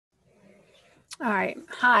All right.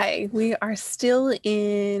 Hi, we are still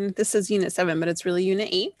in, this is unit 7, but it's really unit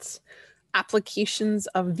 8, applications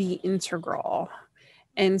of the integral.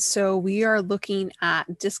 And so we are looking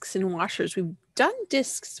at disks and washers. We've done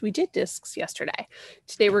disks, we did disks yesterday.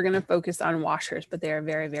 Today we're going to focus on washers, but they are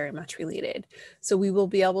very, very much related. So we will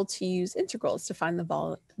be able to use integrals to find the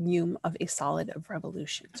volume of a solid of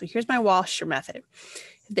revolution. So here's my washer method.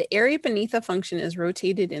 If the area beneath a function is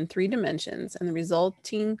rotated in 3 dimensions and the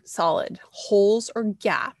resulting solid holes or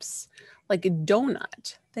gaps like a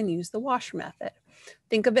donut, then use the washer method.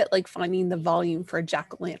 Think of it like finding the volume for a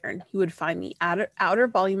jack-o'-lantern. You would find the outer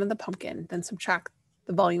volume of the pumpkin, then subtract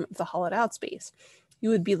the volume of the hollowed out space. You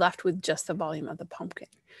would be left with just the volume of the pumpkin.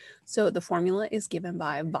 So the formula is given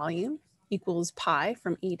by volume equals pi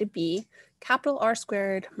from A to B, capital R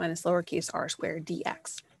squared minus lowercase r squared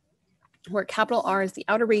dx, where capital R is the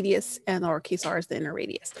outer radius and lowercase r is the inner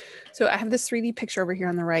radius. So I have this 3D picture over here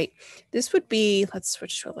on the right. This would be, let's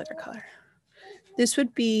switch to a lighter color. This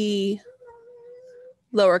would be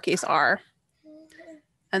lowercase r,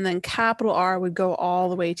 and then capital R would go all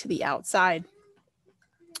the way to the outside.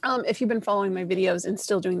 If you've been following my videos and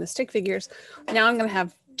still doing the stick figures, now I'm going to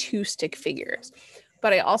have 2 stick figures.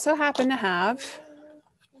 But I also happen to have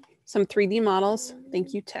some 3D models,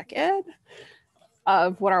 thank you Tech Ed,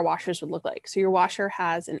 of what our washers would look like. So your washer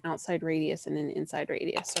has an outside radius and an inside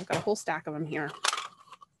radius. So I've got a whole stack of them here.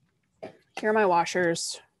 Here are my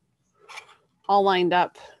washers all lined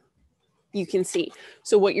up. You can see.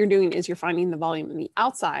 So what you're doing is you're finding the volume of the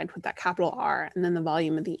outside with that capital R and then the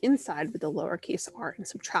volume of the inside with the lowercase r and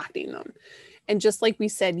subtracting them. And just like we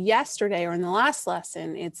said yesterday or in the last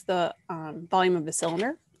lesson, it's the volume of a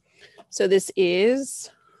cylinder. So this is,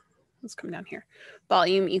 let's come down here,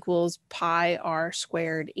 volume equals pi r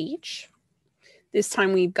squared h. This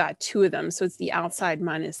time we've got 2 of them. So it's the outside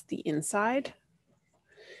minus the inside.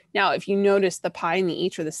 Now, if you notice, the pi and the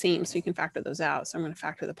h are the same, so you can factor those out. So I'm going to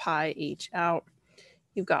factor the pi h out.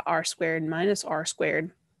 You've got r squared minus r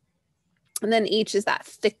squared. And then h is that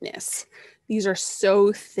thickness. These are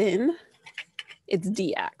so thin, it's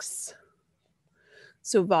dx.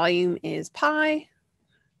 So volume is pi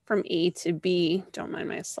from A to B, don't mind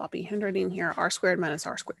my sloppy handwriting here, r squared minus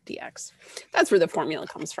r squared dx. That's where the formula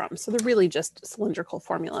comes from. So they're really just cylindrical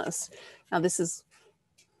formulas. Now this is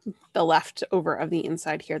the leftover of the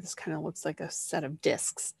inside here. This kind of looks like a set of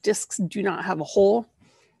discs. Discs do not have a hole.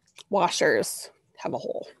 Washers have a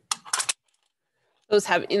hole. Those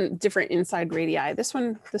have different inside radii. This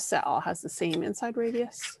one, the set all has the same inside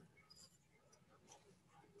radius.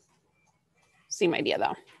 Same idea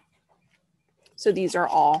though. So these are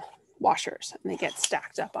all washers and they get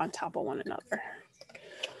stacked up on top of one another.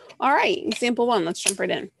 All right, example 1, let's jump right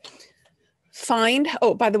in. Find,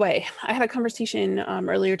 oh, by the way, I had a conversation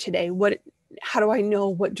earlier today. How do I know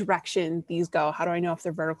what direction these go? How do I know if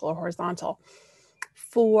they're vertical or horizontal?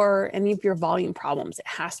 For any of your volume problems, it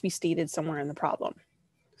has to be stated somewhere in the problem,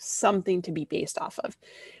 something to be based off of.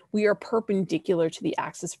 We are perpendicular to the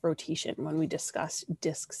axis of rotation when we discuss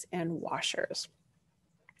disks and washers.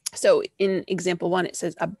 So in example 1, it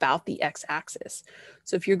says about the x-axis.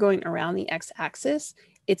 So if you're going around the x-axis,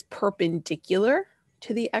 it's perpendicular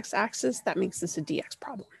to the x-axis. That makes this a dx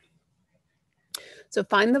problem. So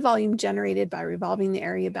find the volume generated by revolving the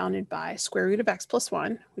area bounded by square root of x plus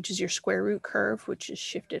 1, which is your square root curve, which is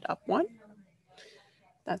shifted up 1.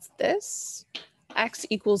 That's this. X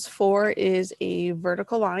equals 4 is a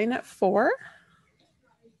vertical line at 4.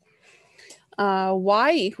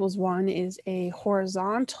 Y equals 1 is a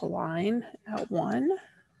horizontal line at 1.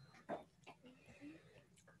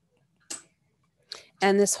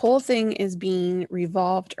 And this whole thing is being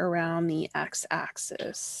revolved around the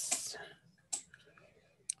x-axis.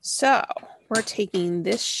 So we're taking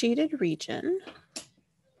this shaded region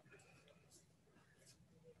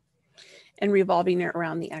and revolving it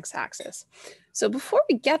around the x-axis. So before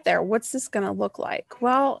we get there, what's this going to look like?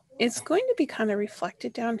 Well, it's going to be kind of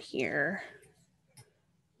reflected down here.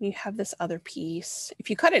 You have this other piece. If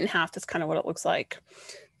you cut it in half, that's kind of what it looks like.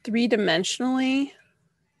 3-dimensionally,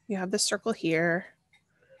 you have this circle here.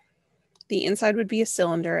 The inside would be a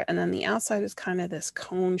cylinder, and then the outside is kind of this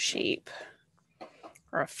cone shape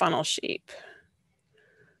or a funnel shape.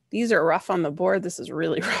 These are rough on the board. This is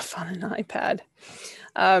really rough on an iPad.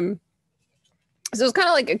 So it's kind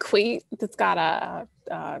of like a quaint that's got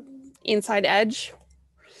a inside edge.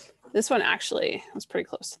 This one actually was pretty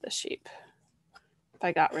close to this shape if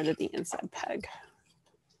I got rid of the inside peg.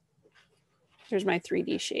 Here's my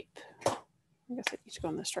 3D shape. I guess I need to go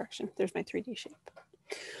in this direction. There's my 3D shape.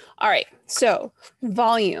 All right, so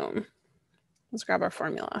volume, let's grab our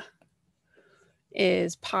formula,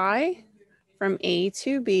 is pi from A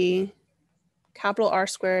to B capital R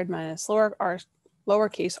squared minus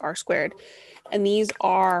lowercase r squared. And these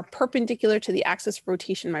are perpendicular to the axis of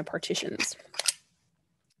rotation of my partitions.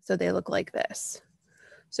 So they look like this.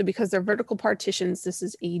 So because they're vertical partitions, this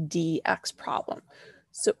is a dx problem.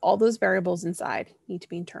 So all those variables inside need to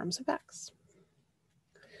be in terms of x.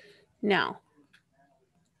 Now,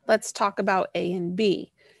 let's talk about A and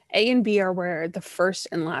B. A and B are where the first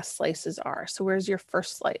and last slices are. So where's your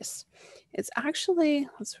first slice? It's actually,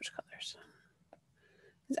 let's switch colors.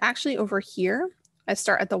 It's actually over here. I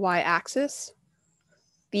start at the y-axis.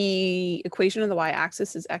 The equation of the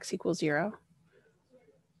y-axis is x equals 0.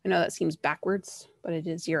 I know that seems backwards, but it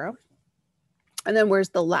is 0. And then where's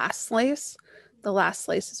the last slice? The last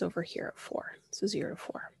slice is over here at 4. So 0 to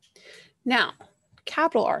 4. Now,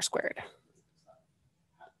 capital R squared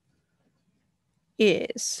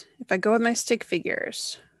is, if I go with my stick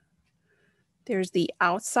figures, there's the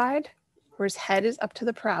outside, where his head is up to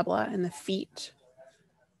the parabola and the feet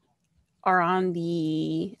are on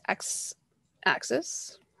the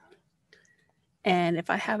x-axis. And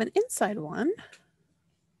if I have an inside one,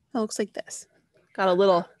 it looks like this. Got a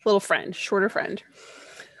little friend, shorter friend.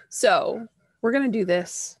 So we're going to do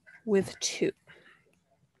this with 2.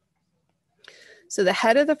 So the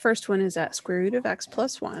head of the first one is at square root of x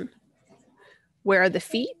plus 1. Where are the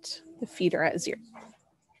feet? The feet are at 0.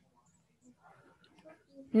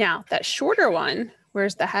 Now that shorter one,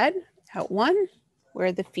 where's the head? At 1. Where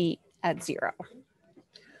are the feet? At 0.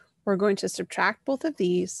 We're going to subtract both of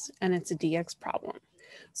these, and it's a dx problem.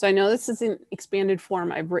 So I know this is in expanded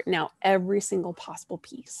form. I've written out every single possible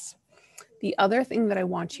piece. The other thing that I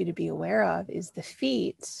want you to be aware of is the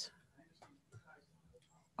feet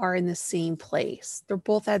are in the same place. They're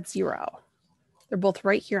both at 0. They're both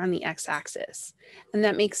right here on the x-axis. And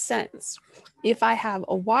that makes sense. If I have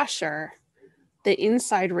a washer, the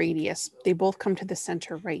inside radius, they both come to the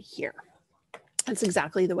center right here. That's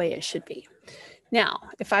exactly the way it should be. Now,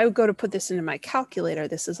 if I would go to put this into my calculator,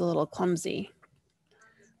 this is a little clumsy.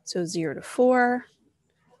 So 0 to 4,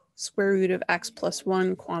 square root of x plus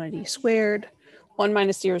 1 quantity squared. 1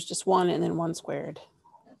 minus 0 is just 1, and then 1 squared,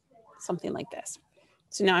 something like this.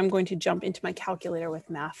 So now I'm going to jump into my calculator with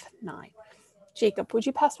math 9. Jacob, would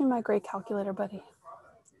you pass me my gray calculator, buddy?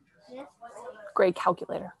 Yes. Gray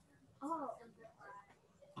calculator. Oh.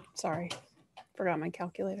 Sorry, forgot my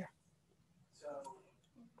calculator.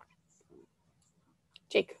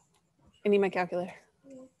 Jake, I need my calculator.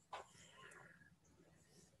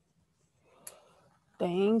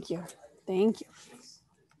 Thank you. Thank you.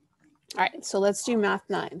 All right, so let's do math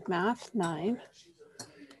 9. Math 9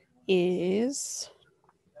 is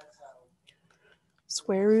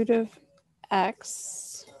square root of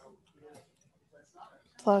x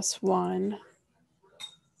plus 1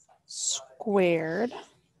 squared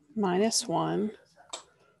minus 1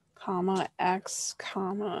 comma x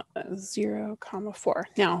comma 0 comma 4.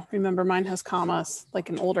 Now remember, mine has commas like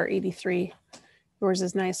an older 83. Yours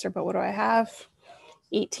is nicer, but what do I have?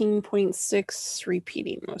 18.6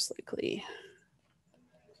 repeating most likely.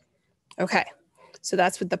 Okay, so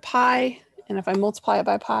that's with the pi. And if I multiply it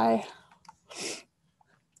by pi,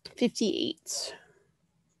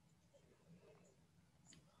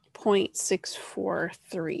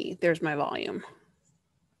 58.643. There's my volume.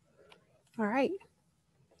 All right.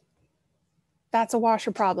 That's a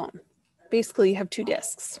washer problem. Basically, you have 2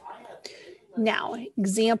 discs. Now,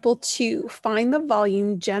 example 2, find the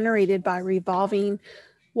volume generated by revolving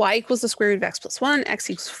y equals the square root of x plus 1, x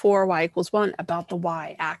equals 4, y equals 1 about the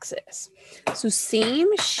y-axis. So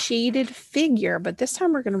same shaded figure, but this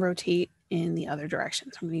time we're going to rotate in the other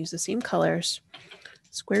direction. So I'm going to use the same colors.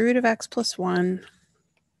 Square root of x plus 1,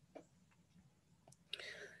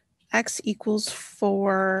 x equals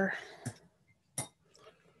 4,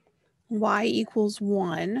 y equals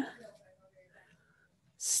 1.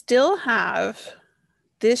 Still have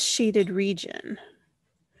this shaded region,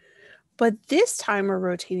 but this time we're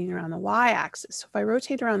rotating around the y-axis. So if I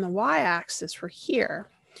rotate around the y-axis for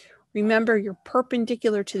here, remember you're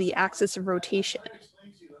perpendicular to the axis of rotation.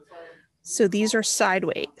 So these are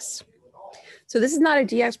sideways. So this is not a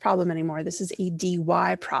dx problem anymore. This is a dy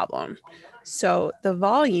problem. So the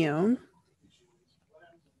volume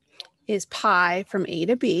is pi from a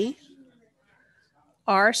to b,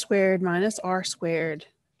 r squared minus r squared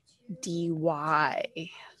dy.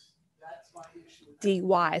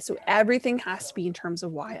 dy. So everything has to be in terms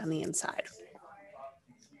of y on the inside.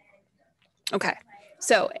 Okay,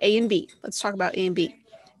 so A and B. Let's talk about A and B.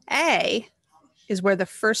 A is where the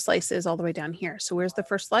first slice is all the way down here. So where's the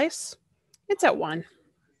first slice? It's at 1.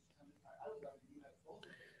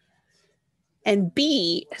 And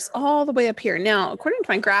B is all the way up here. Now, according to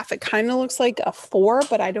my graph, it kind of looks like a 4,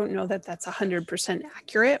 but I don't know that that's 100%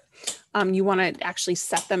 accurate. You want to actually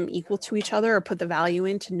set them equal to each other or put the value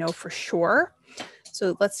in to know for sure.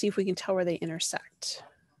 So let's see if we can tell where they intersect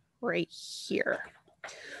right here.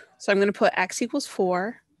 So I'm going to put x equals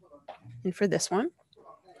 4 in for this one.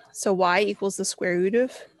 So y equals the square root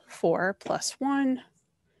of 4 plus 1.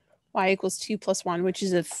 Y equals 2 plus 1, which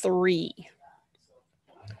is a 3.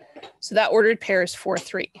 So that ordered pair is 4,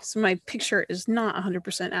 3. So my picture is not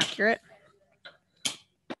 100% accurate.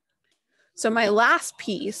 So my last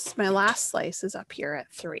piece, my last slice is up here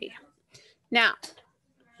at 3. Now,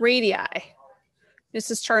 radii. This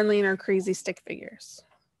is Charlie and our crazy stick figures.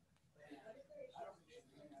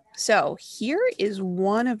 So here is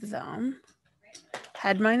one of them,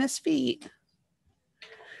 head minus feet,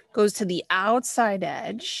 goes to the outside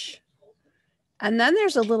edge. And then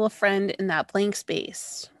there's a little friend in that blank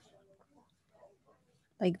space.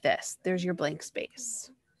 Like this, there's your blank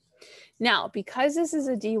space. Now, because this is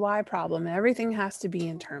a dy problem, everything has to be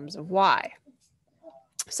in terms of y.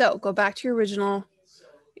 So go back to your original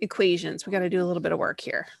equations. We got to do a little bit of work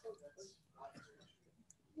here.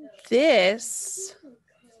 This, I'm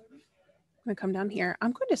going to come down here.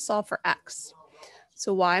 I'm going to solve for x.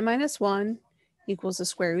 So y minus 1 equals the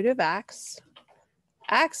square root of x.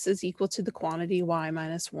 X is equal to the quantity y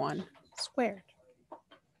minus 1 squared.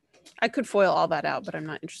 I could FOIL all that out, but I'm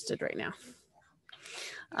not interested right now.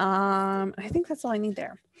 I think that's all I need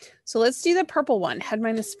there. So let's do the purple one, head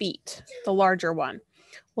minus feet, the larger one.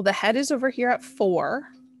 Well, the head is over here at 4,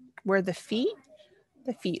 where the feet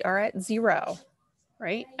are at 0,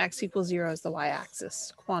 right? X equals 0 is the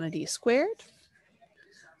y-axis, quantity squared,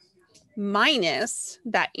 minus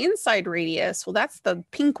that inside radius. Well, that's the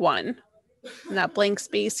pink one in that blank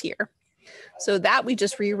space here. So that we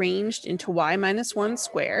just rearranged into y minus 1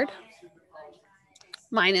 squared,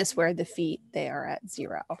 minus where the feet, they are at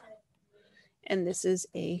 0. And this is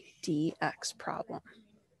a dx problem.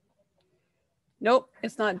 Nope,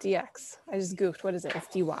 it's not dx. I just goofed. What is it? It's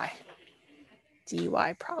dy.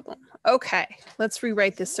 dy problem. Okay, let's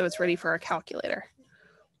rewrite this so it's ready for our calculator.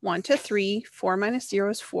 1 to 3, 4 minus 0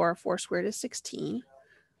 is 4. 4 squared is 16.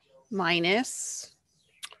 Minus,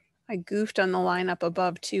 I goofed on the line up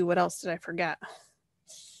above too. What else did I forget?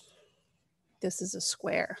 This is a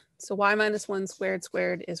square. So y minus 1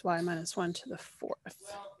 squared is y minus 1 to the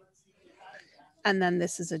 4th. And then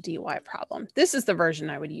this is a dy problem. This is the version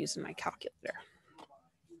I would use in my calculator.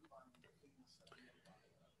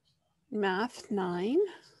 Math 9,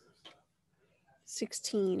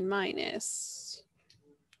 16 minus.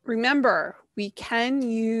 Remember, we can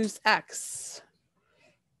use x.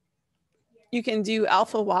 You can do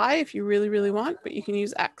alpha y if you really, really want, but you can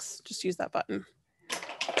use x. Just use that button.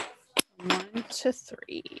 1 to 3.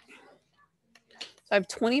 So I have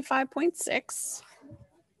 25.6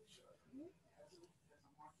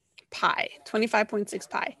 pi, 25.6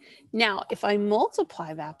 pi. Now, if I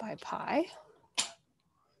multiply that by pi,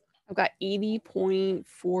 I've got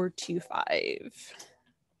 80.425.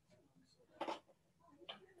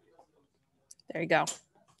 There you go.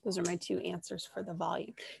 Those are my two answers for the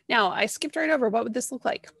volume. Now, I skipped right over. What would this look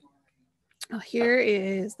like? Well, here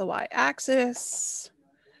is the y-axis.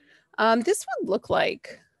 This would look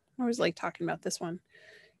like, I always like talking about this one.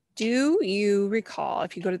 Do you recall,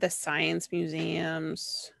 if you go to the science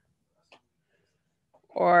museums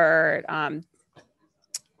or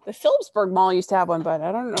the Phillipsburg Mall used to have one, but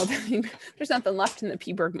I don't know. There's nothing left in the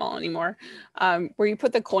Peaburg Mall anymore, where you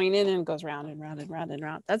put the coin in and it goes round and round and round and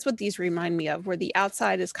round. That's what these remind me of, where the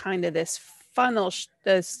outside is kind of this funnel,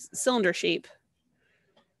 this cylinder shape,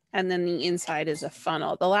 and then the inside is a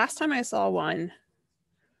funnel. The last time I saw one,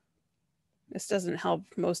 this doesn't help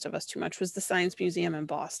most of us too much, was the Science Museum in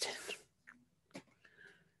Boston.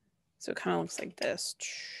 So it kind of looks like this.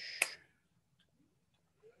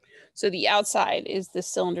 So the outside is the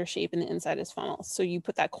cylinder shape and the inside is funnel. So you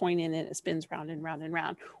put that coin in and it spins round and round and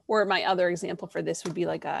round. Or my other example for this would be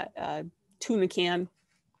like a tuna can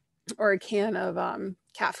or a can of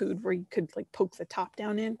cat food where you could like poke the top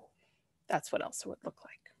down in. That's what else it would look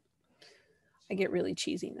like. I get really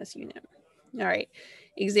cheesy in this unit. All right,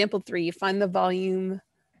 example 3, find the volume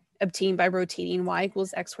obtained by rotating y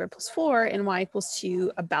equals x squared plus 4 and y equals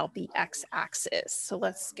 2 about the x-axis. So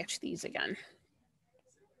let's sketch these again.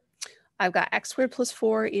 I've got x squared plus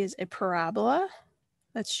 4 is a parabola.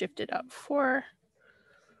 Let's shift it up 4.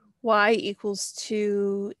 Y equals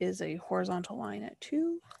 2 is a horizontal line at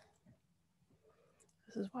 2.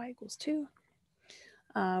 This is y equals 2.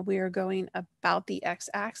 We are going about the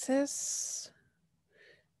x-axis.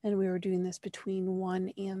 And we were doing this between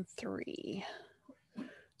 1 and 3.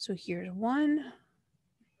 So here's 1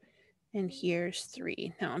 and here's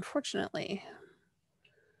 3. Now, unfortunately,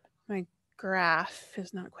 my graph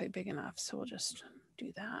is not quite big enough, so we'll just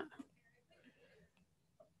do that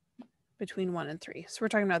between 1 and 3. So we're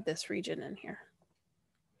talking about this region in here.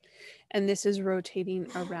 And this is rotating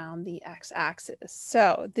around the x-axis.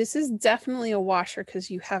 So this is definitely a washer because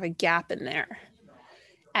you have a gap in there.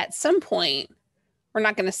 At some point, we're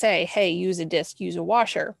not going to say, hey, use a disc, use a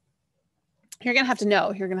washer. You're going to have to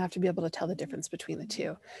know. You're going to have to be able to tell the difference between the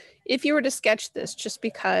two. If you were to sketch this, just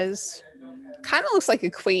because it kind of looks like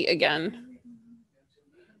a quoit again.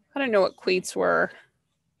 I don't know what quoits were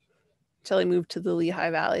until I moved to the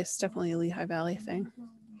Lehigh Valley. It's definitely a Lehigh Valley thing.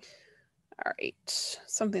 All right,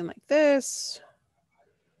 something like this.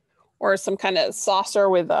 Or some kind of saucer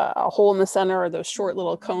with a hole in the center, or those short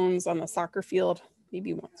little cones on the soccer field.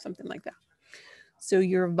 Maybe you want something like that. So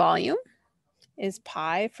your volume is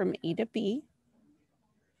pi from A to B,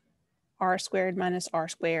 r squared minus r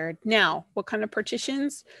squared. Now, what kind of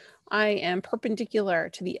partitions? I am perpendicular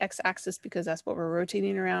to the x-axis because that's what we're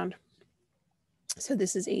rotating around. So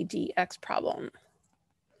this is a dx problem.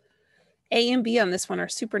 A and B on this one are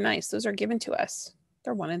super nice. Those are given to us.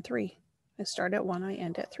 They're 1 and 3. I start at 1, I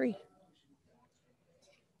end at 3.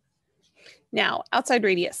 Now, outside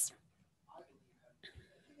radius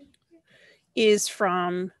is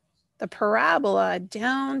from the parabola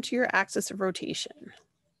down to your axis of rotation.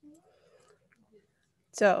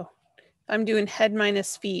 So if I'm doing head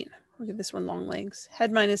minus feet, look at this one, long legs,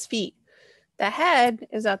 head minus feet. The head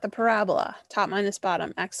is at the parabola, top minus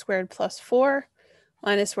bottom, x squared plus 4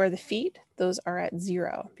 minus where the feet, those are at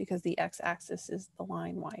 0 because the x-axis is the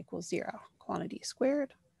line y equals 0, quantity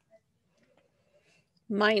squared.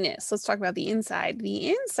 Minus, let's talk about the inside. The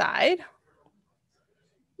inside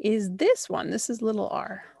is this one. This is little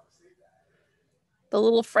r. The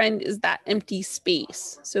little friend is that empty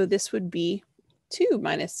space. So this would be 2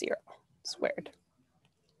 minus 0 squared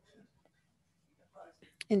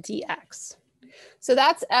and dx. So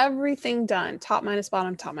that's everything done, top minus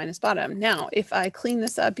bottom, top minus bottom. Now, if I clean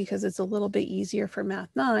this up because it's a little bit easier for Math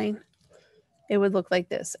 9, it would look like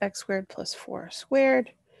this, x squared plus 4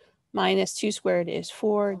 squared minus 2 squared is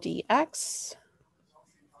 4 dx.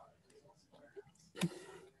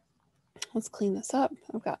 Let's clean this up.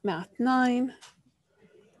 I've got Math 9,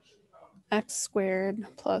 x squared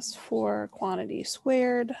plus 4 quantity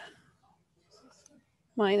squared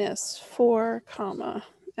minus 4 comma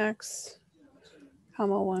x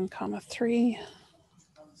comma 1 comma 3.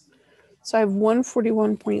 So I have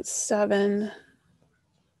 141.7,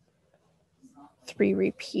 3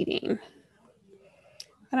 repeating.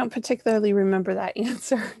 I don't particularly remember that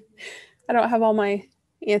answer. I don't have all my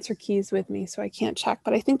answer keys with me, so I can't check,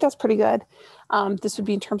 but I think that's pretty good. This would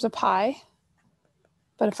be in terms of pi,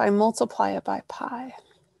 but if I multiply it by pi,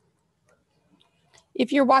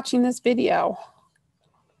 if you're watching this video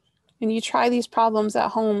and you try these problems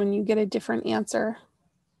at home and you get a different answer,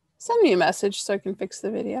 send me a message so I can fix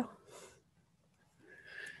the video.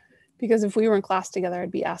 Because if we were in class together,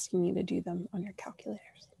 I'd be asking you to do them on your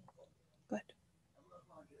calculators. Good.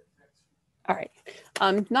 All right.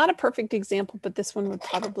 Not a perfect example, but this one would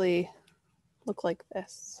probably look like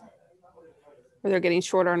this, where they're getting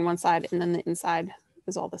shorter on one side and then the inside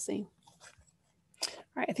is all the same.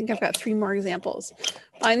 All right, I think I've got 3 more examples.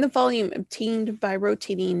 Find the volume obtained by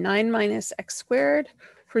rotating 9 minus x squared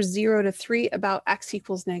for 0 to 3 about x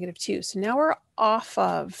equals -2. So now we're off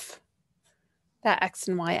of that x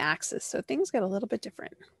and y axis. So things get a little bit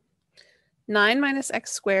different. 9 minus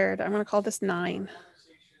x squared, I'm going to call this 9.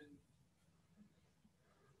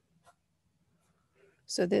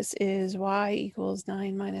 So this is y equals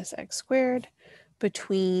 9 minus x squared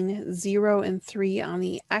between 0 and 3 on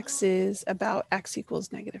the x's about x equals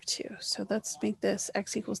 -2. So let's make this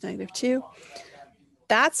x equals -2.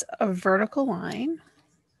 That's a vertical line.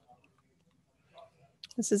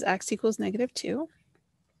 This is x equals -2.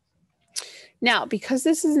 Now, because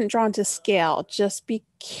this isn't drawn to scale, just be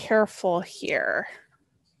careful here.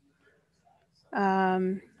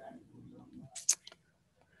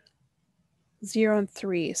 0 and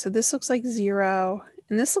 3. So this looks like 0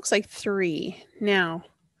 and this looks like 3. Now,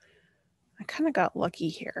 I kind of got lucky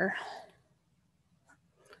here.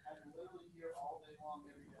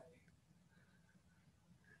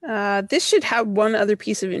 This should have one other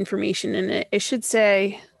piece of information in it. It should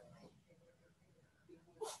say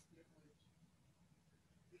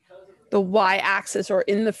the y-axis or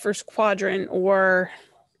in the first quadrant, or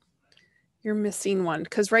you're missing one,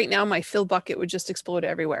 because right now my fill bucket would just explode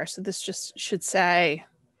everywhere. So this just should say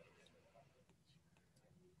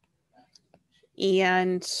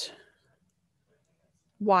and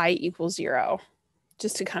y equals 0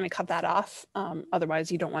 just to kind of cut that off.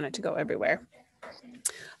 Otherwise, you don't want it to go everywhere.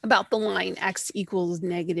 About the line x equals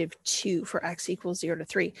 -2 for x equals 0 to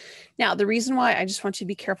 3. Now, the reason why I just want you to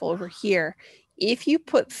be careful over here, if you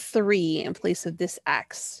put 3 in place of this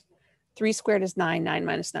x, 3 squared is 9, 9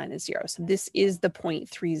 minus 9 is 0. So this is the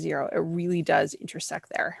 0.30. It really does intersect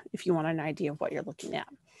there if you want an idea of what you're looking at.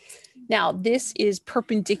 Now, this is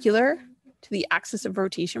perpendicular to the axis of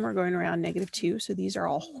rotation. We're going around -2. So these are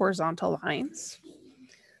all horizontal lines.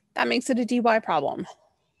 That makes it a dy problem.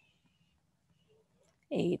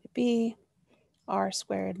 A to b, r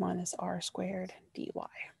squared minus r squared dy.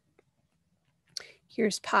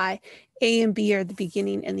 Here's pi. A and b are the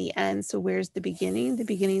beginning and the end. So where's the beginning? The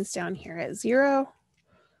beginning's down here at 0.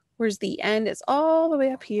 Where's the end? It's all the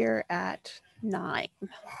way up here at 9.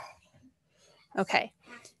 Okay,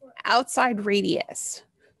 outside radius.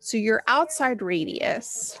 So your outside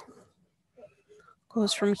radius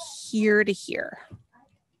goes from here to here.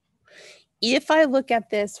 If I look at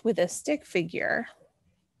this with a stick figure,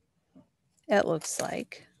 it looks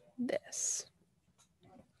like this.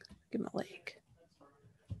 Give him a leg.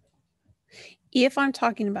 If I'm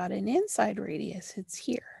talking about an inside radius, it's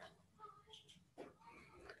here.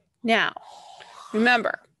 Now,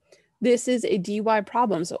 remember, this is a dy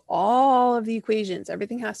problem. So all of the equations,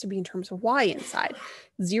 everything has to be in terms of y inside.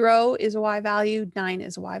 0 is a y value, 9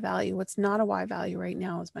 is a y value. What's not a y value right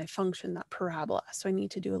now is my function, that parabola. So I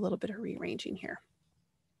need to do a little bit of rearranging here.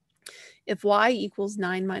 If y equals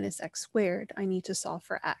 9 minus x squared, I need to solve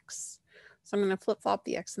for x. So I'm going to flip-flop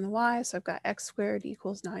the x and the y. So I've got x squared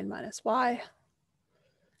equals 9 minus y.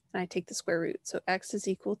 And I take the square root. So x is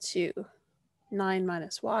equal to 9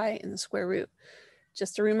 minus y in the square root.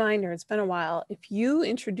 Just a reminder, it's been a while. If you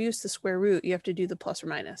introduce the square root, you have to do the plus or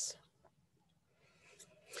minus.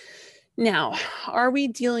 Now, are we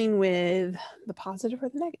dealing with the positive or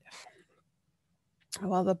the negative?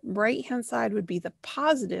 Well, the right-hand side would be the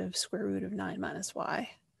positive square root of 9 minus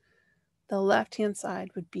y. The left-hand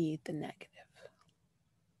side would be the negative.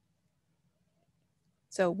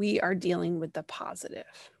 So we are dealing with the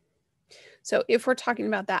positive. So if we're talking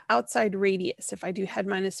about that outside radius, if I do head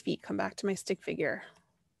minus feet, come back to my stick figure,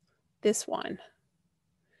 this one,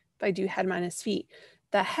 if I do head minus feet,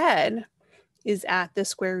 the head is at the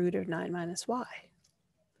square root of 9 minus y.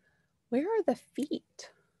 Where are the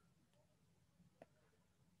feet?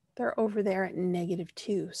 They're over there at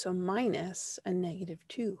 -2, so minus a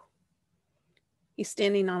 -2. He's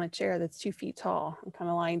standing on a chair that's 2 feet tall. I'm kind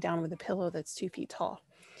of lying down with a pillow that's 2 feet tall.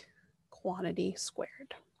 Quantity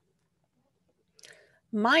squared.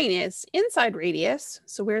 Minus inside radius.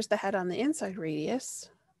 So where's the head on the inside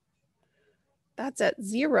radius? That's at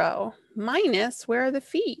 0. Minus, where are the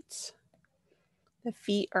feet? The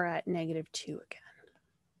feet are at -2 again.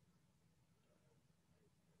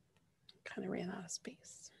 Kind of ran out of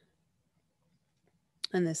space.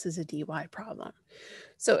 And this is a dy problem.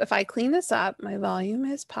 So if I clean this up, my volume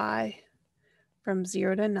is pi from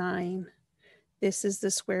 0 to 9. This is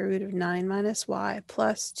the square root of 9 minus y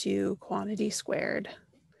plus 2 quantity squared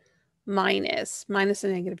minus a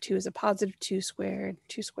 -2 is a positive 2 squared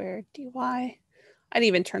dy. I'd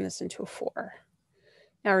even turn this into a 4.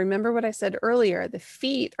 Now remember what I said earlier, the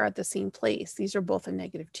feet are at the same place. These are both a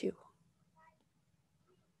 -2.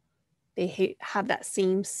 They have that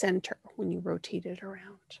same center when you rotate it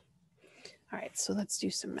around. All right, so let's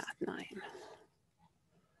do some math 9.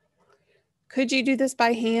 Could you do this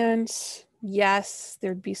by hand? Yes,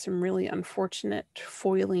 there'd be some really unfortunate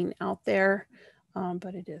foiling out there,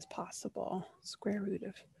 but it is possible. Square root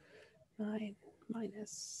of 9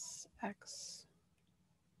 minus x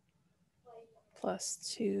plus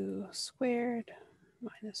 2 squared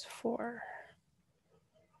minus 4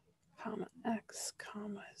 comma x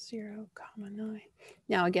comma 0 comma 9.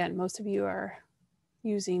 Now again, most of you are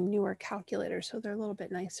using newer calculators, so they're a little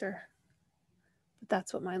bit nicer. But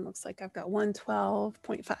that's what mine looks like. I've got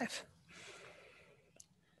 112.5.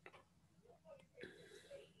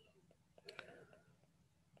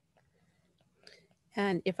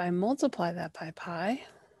 And if I multiply that by pi,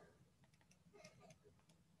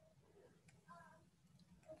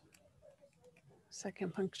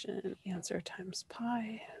 second function answer times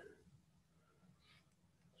pi,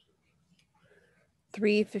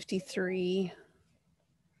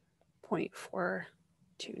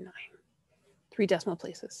 353.429. 3 decimal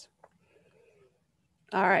places.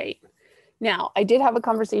 All right. Now, I did have a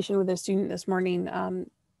conversation with a student this morning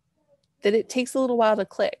that it takes a little while to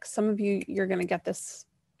click. Some of you, you're going to get this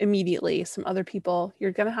immediately. Some other people,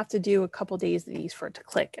 you're going to have to do a couple days of these for it to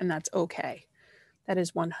click, and that's okay. That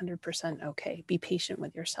is 100% okay. Be patient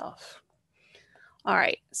with yourself. All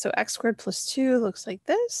right, so x squared plus 2 looks like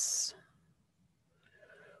this.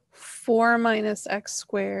 4 minus x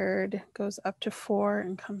squared goes up to 4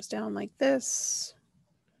 and comes down like this.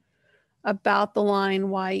 About the line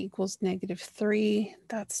y equals -3,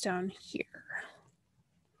 that's down here.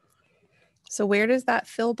 So where does that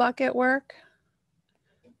fill bucket work?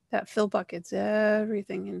 That fill bucket's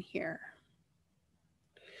everything in here.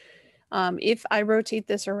 If I rotate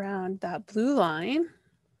this around that blue line,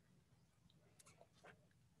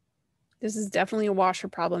 this is definitely a washer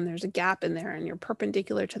problem. There's a gap in there and you're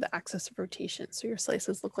perpendicular to the axis of rotation. So your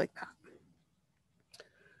slices look like that.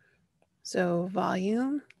 So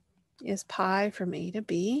volume is pi from A to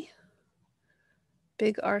B,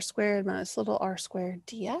 big R squared minus little r squared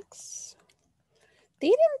dx. They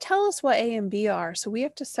didn't tell us what A and B are, so we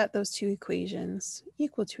have to set those two equations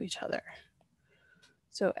equal to each other.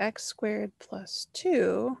 So x squared plus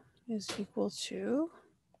 2 is equal to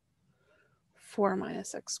 4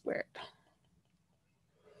 minus x squared.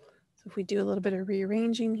 So if we do a little bit of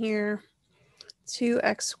rearranging here,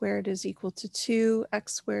 2x squared is equal to 2,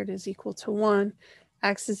 x squared is equal to 1,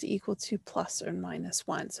 x is equal to plus or minus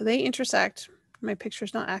 1. So they intersect. My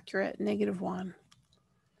picture's not accurate, -1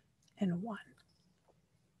 and 1.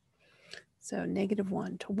 So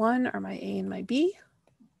 -1 to 1 are my A and my B.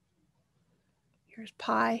 Here's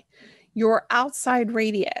pi. Your outside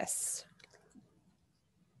radius,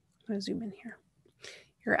 I'm going to zoom in here.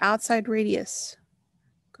 Your outside radius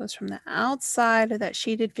goes from the outside of that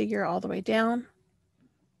shaded figure all the way down.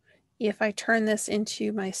 If I turn this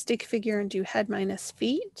into my stick figure and do head minus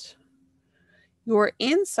feet, your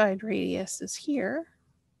inside radius is here.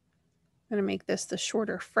 I'm going to make this the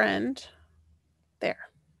shorter friend there.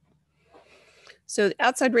 So the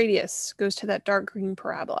outside radius goes to that dark green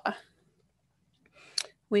parabola,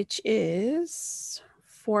 which is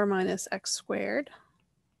 4 minus x squared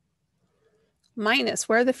minus,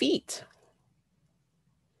 where are the feet?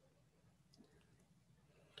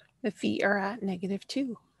 The feet are at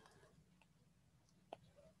 -2.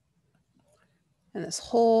 And this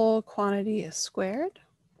whole quantity is squared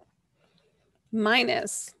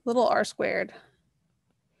minus little r squared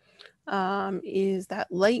is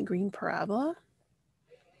that light green parabola,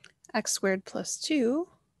 x squared plus 2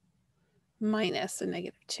 minus a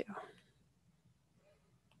 -2.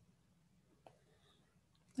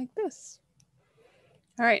 Like this.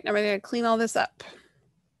 All right, now we're going to clean all this up.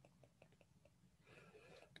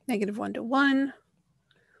 -1 to 1,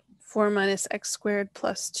 4 minus x squared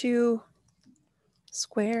plus 2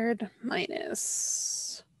 squared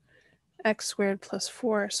minus x squared plus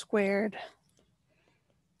 4 squared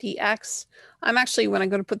dx. I'm actually, when I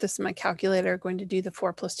go to put this in my calculator, going to do the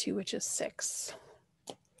 4 plus 2, which is 6.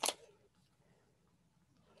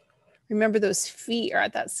 Remember, those feet are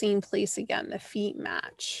at that same place again. The feet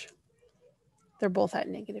match. They're both at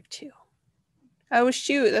 -2. Oh,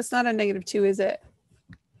 shoot. That's not a -2, is it?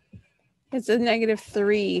 It's a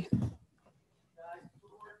 -3.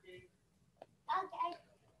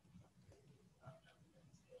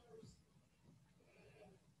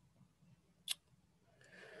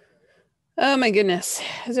 Oh my goodness.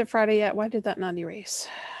 Is it Friday yet? Why did that not erase?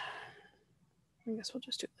 I guess we'll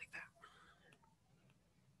just do it like that.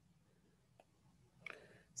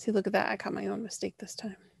 See, look at that. I caught my own mistake this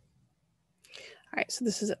time. All right, so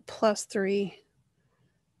this is a +3.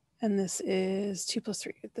 And this is 2 plus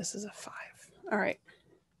 3. This is a 5. All right.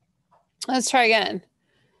 Let's try again.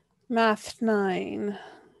 Math 9.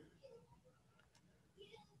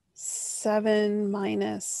 7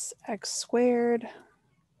 minus x squared,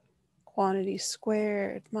 quantity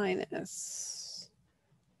squared minus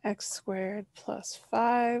x squared plus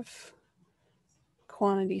 5,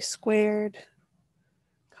 quantity squared,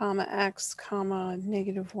 comma x, comma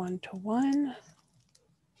 -1 to 1.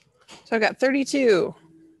 So I got 32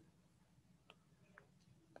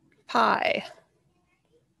 pi.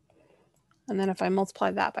 And then if I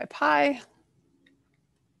multiply that by pi,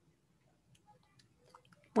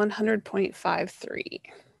 100.53.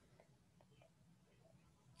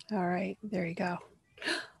 All right, there you go.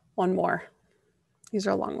 One more. These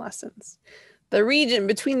are long lessons. The region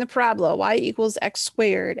between the parabola y equals x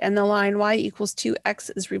squared and the line y equals 2x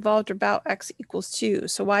is revolved about x equals 2.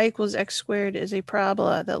 So y equals x squared is a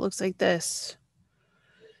parabola that looks like this.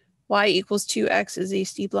 Y equals 2x is a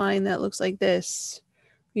steep line that looks like this.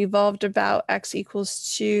 Revolved about x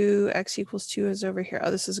equals 2. X equals 2 is over here.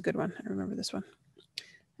 Oh, this is a good one. I remember this one.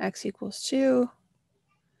 X equals 2.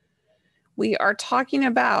 We are talking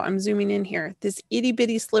about, I'm zooming in here, this itty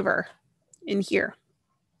bitty sliver in here.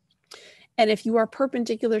 And if you are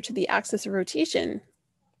perpendicular to the axis of rotation,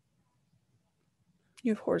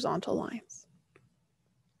 you have horizontal lines.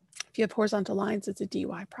 If you have horizontal lines, it's a dy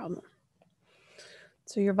problem.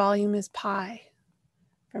 So your volume is pi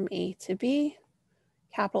from A to B,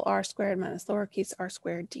 capital R squared minus lowercase r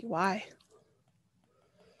squared dy.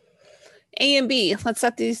 A and B, let's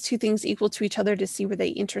set these two things equal to each other to see where they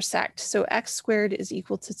intersect. So x squared is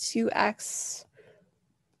equal to 2x.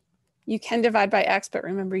 You can divide by x, but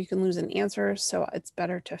remember you can lose an answer, so it's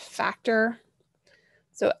better to factor.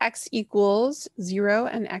 So x equals 0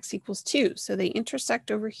 and x equals 2. So they intersect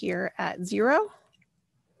over here at 0.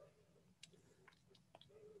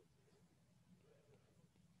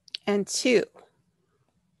 And 2.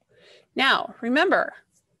 Now, remember,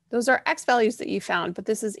 those are x values that you found, but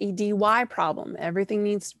this is a dy problem. Everything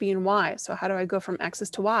needs to be in y. So how do I go from x's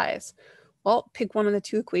to y's? Well, pick one of the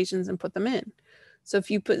two equations and put them in. So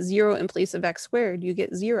if you put 0 in place of x squared, you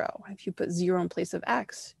get 0. If you put 0 in place of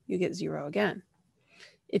x, you get 0 again.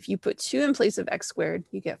 If you put 2 in place of x squared,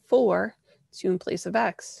 you get 4. 2 in place of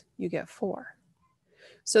x, you get 4.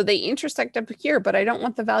 So they intersect up here, but I don't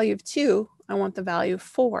want the value of 2. I want the value of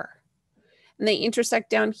 4. And they intersect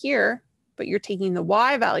down here, but you're taking the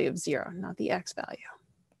y value of 0, not the x value.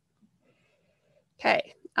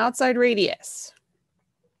 Okay, outside radius.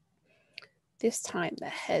 This time the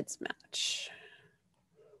heads match.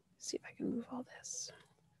 Let's see if I can move all this.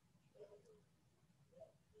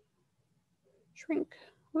 Shrink,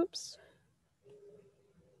 whoops.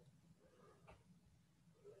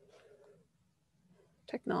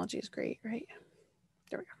 Technology is great, right?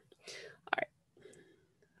 There we go. All right,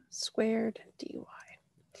 squared dy.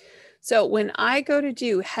 So when I go to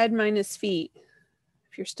do head minus feet,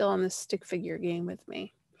 if you're still on this stick figure game with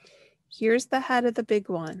me, here's the head of the big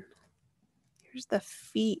one. Here's the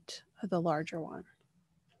feet of the larger one.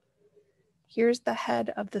 Here's the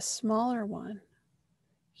head of the smaller one.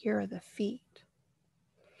 Here are the feet.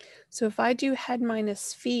 So if I do head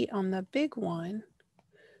minus feet on the big one,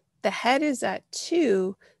 the head is at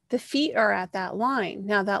 2, the feet are at that line.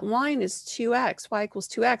 Now that line is 2x, y equals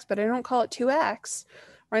 2x, but I don't call it 2x.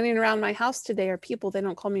 Running around my house today are people, they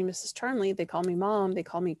don't call me Mrs. Charnley, they call me Mom, they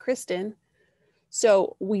call me Kristen.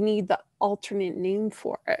 So we need the alternate name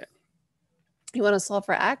for it. You want to solve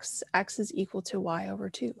for x, x is equal to y over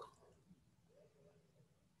 2.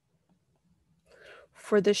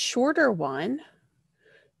 For the shorter one,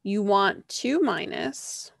 you want 2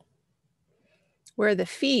 minus, where the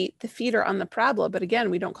feet are on the parabola, but again,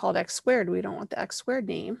 we don't call it x squared. We don't want the x squared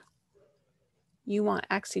name. You want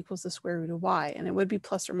x equals the square root of y, and it would be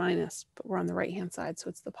plus or minus, but we're on the right-hand side, so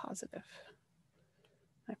it's the positive.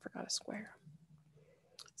 I forgot a square.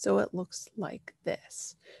 So it looks like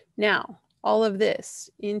this. Now, all of this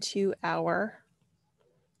into our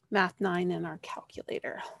Math 9 and our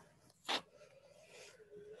calculator.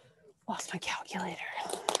 Lost my calculator.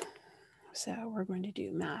 So we're going to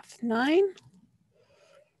do Math 9.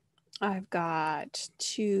 I've got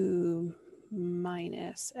 2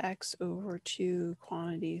 minus x over 2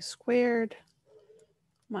 quantity squared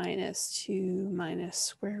minus 2 minus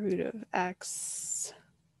square root of x.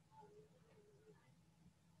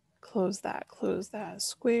 Close that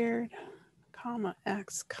squared, comma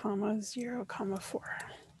x, comma 0, comma 4.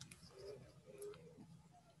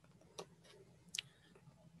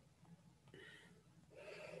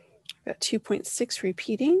 I've got 2.6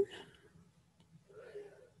 repeating.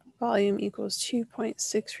 Volume equals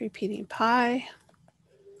 2.6 repeating pi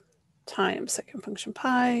times second function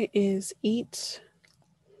pi is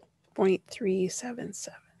 8.377.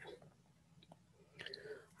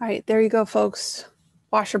 All right, there you go, folks.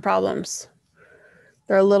 Washer problems.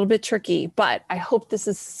 They're a little bit tricky, but I hope this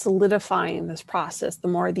is solidifying this process the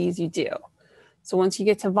more of these you do. So once you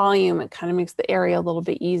get to volume, it kind of makes the area a little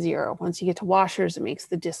bit easier. Once you get to washers, it makes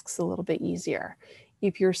the discs a little bit easier.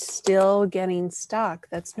 If you're still getting stuck,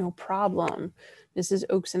 that's no problem. Mrs.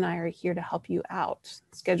 Oakes and I are here to help you out.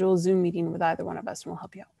 Schedule a Zoom meeting with either one of us and we'll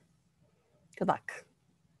help you out. Good luck.